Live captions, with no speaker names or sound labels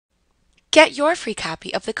Get your free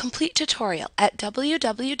copy of the complete tutorial at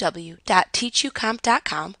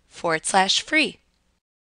www.teachucomp.com/free.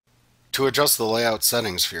 To adjust the layout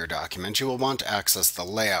settings for your document, you will want to access the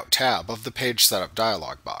Layout tab of the Page Setup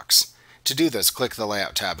dialog box. To do this, click the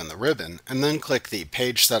Layout tab in the ribbon, and then click the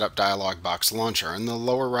Page Setup dialog box launcher in the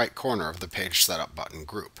lower right corner of the Page Setup button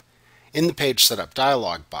group. In the Page Setup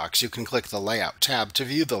dialog box, you can click the Layout tab to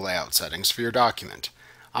view the layout settings for your document.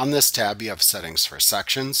 On this tab, you have settings for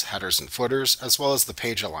sections, headers, and footers, as well as the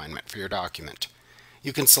page alignment for your document.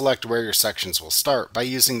 You can select where your sections will start by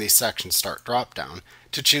using the Section Start drop-down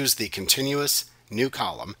to choose the Continuous, New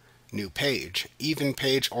Column, New Page, Even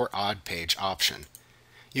Page, or Odd Page option.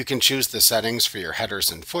 You can choose the settings for your headers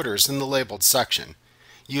and footers in the labeled section.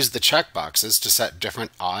 Use the checkboxes to set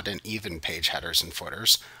different odd and even page headers and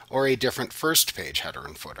footers, or a different first page header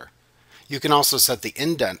and footer. You can also set the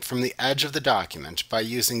indent from the edge of the document by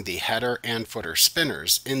using the header and footer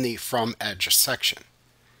spinners in the From Edge section.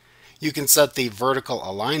 You can set the vertical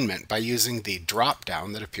alignment by using the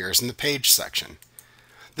drop-down that appears in the Page section.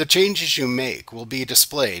 The changes you make will be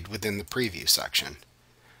displayed within the Preview section.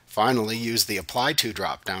 Finally, use the Apply To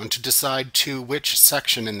drop-down to decide to which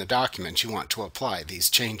section in the document you want to apply these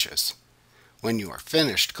changes. When you are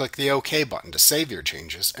finished, click the OK button to save your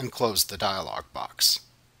changes and close the dialog box.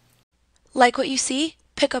 Like what you see?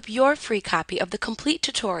 Pick up your free copy of the complete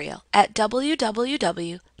tutorial at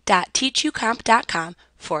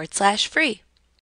www.teachucomp.com/free.